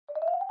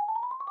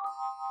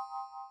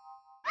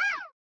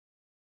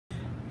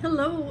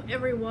Hello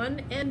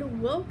everyone,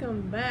 and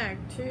welcome back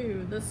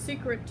to the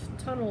Secret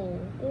Tunnel,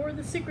 or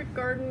the Secret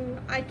Garden.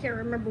 I can't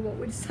remember what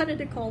we decided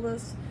to call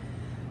this.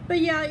 But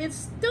yeah, it's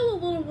still a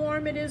little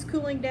warm. It is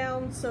cooling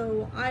down,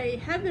 so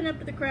I have been up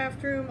to the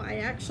craft room. I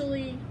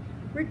actually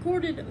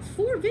recorded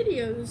 4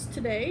 videos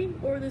today,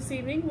 or this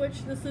evening,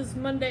 which this is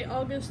Monday,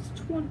 August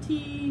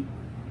 20...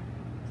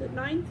 is it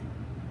 9th?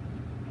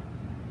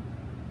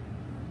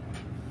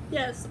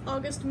 Yes,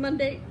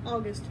 Monday,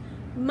 August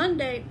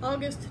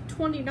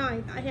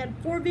 29th. I had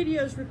 4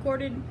 videos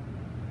recorded.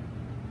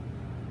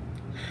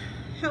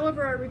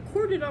 However, I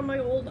recorded on my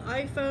old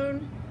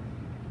iPhone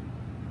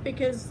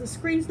because the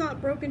screen's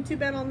not broken too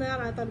bad on that.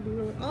 I thought it'd be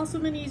really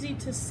awesome and easy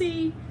to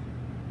see.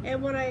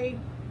 And when I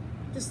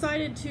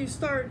decided to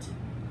start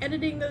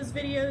editing those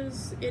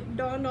videos, it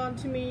dawned on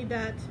to me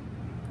that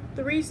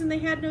the reason they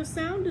had no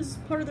sound is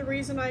part of the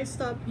reason I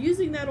stopped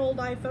using that old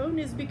iPhone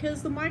is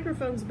because the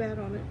microphone's bad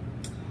on it.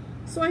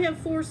 So I have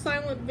 4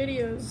 silent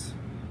videos.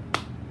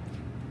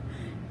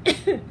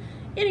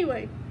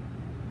 Anyway,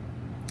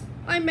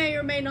 I may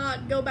or may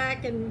not go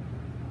back and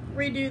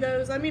redo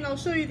those. I mean, I'll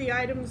show you the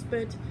items,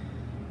 but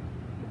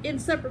in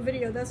separate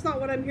video. That's not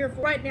what I'm here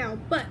for right now.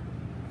 But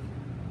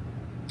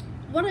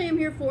what I am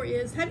here for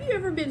is, have you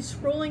ever been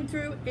scrolling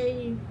through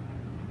a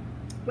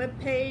web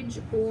page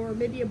or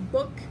maybe a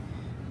book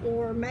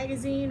or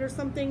magazine or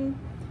something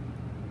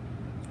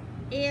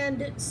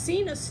and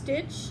seen a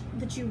stitch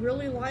that you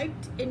really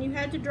liked and you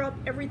had to drop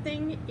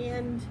everything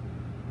and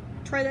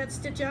try that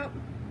stitch out?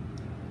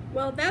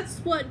 Well, that's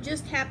what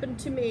just happened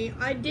to me.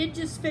 I did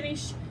just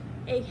finish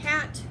a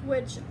hat,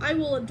 which I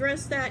will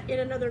address that in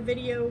another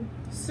video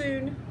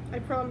soon, I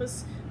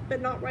promise,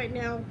 but not right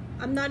now.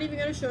 I'm not even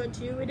going to show it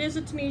to you. It is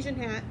a Tunisian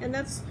hat, and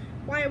that's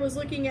why I was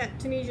looking at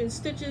Tunisian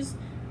stitches,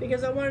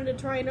 because I wanted to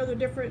try another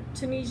different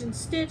Tunisian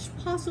stitch,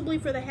 possibly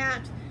for the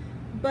hat.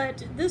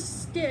 But this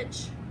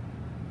stitch,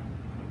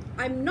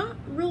 I'm not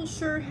real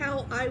sure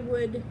how I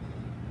would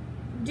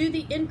do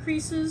the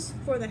increases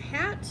for the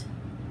hat.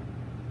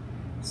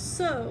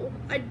 So,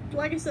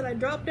 like I said, I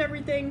dropped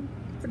everything.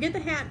 Forget the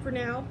hat for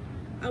now.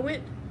 I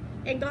went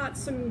and got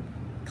some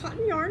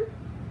cotton yarn.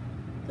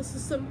 This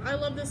is I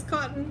love this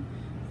cotton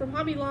from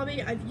Hobby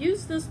Lobby. I've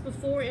used this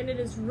before and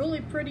it is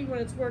really pretty when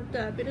it's worked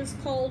up. It is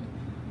called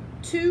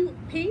Too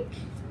Pink.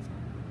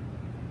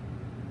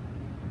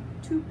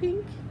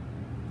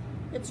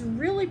 It's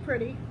really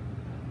pretty.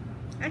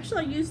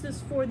 Actually, I used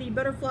this for the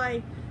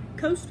butterfly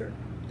coaster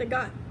that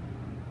got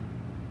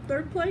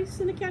 3rd place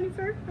in the county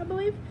fair, I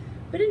believe.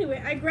 But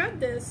anyway, I grabbed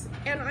this,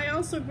 and I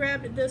also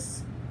grabbed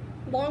this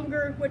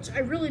longer, which I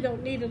really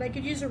don't need it. I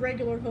could use a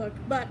regular hook,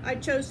 but I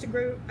chose to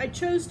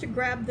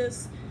grab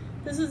this.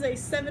 This is a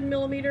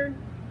 7mm,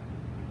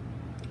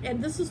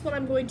 and this is what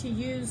I'm going to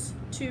use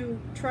to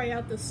try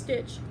out the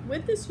stitch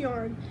with this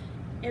yarn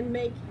and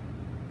make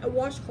a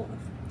washcloth.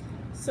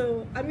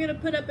 So I'm going to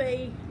put up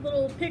a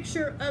little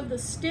picture of the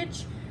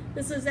stitch.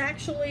 This is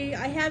actually,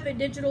 I have a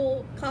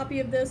digital copy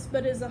of this,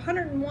 but it's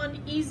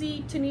 101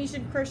 Easy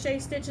Tunisian Crochet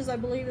Stitches, I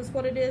believe is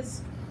what it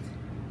is.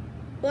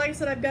 But like I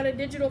said, I've got a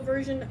digital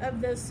version of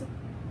this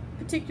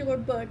particular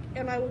book,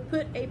 and I will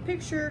put a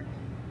picture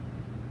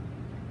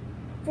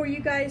for you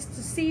guys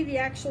to see the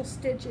actual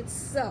stitch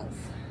itself.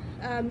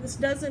 This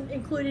doesn't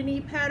include any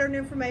pattern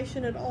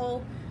information at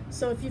all,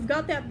 so if you've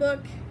got that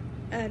book,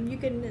 you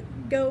can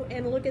go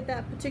and look at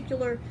that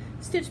particular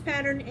stitch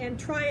pattern and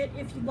try it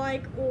if you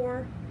like,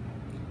 or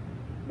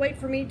wait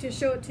for me to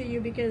show it to you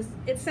because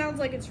it sounds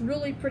like it's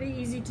really pretty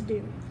easy to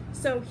do.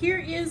 So here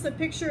is a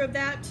picture of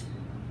that,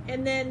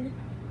 and then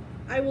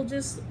I will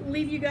just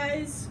leave you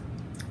guys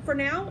for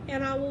now,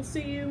 and I will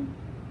see you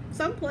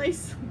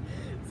someplace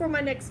for my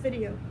next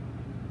video.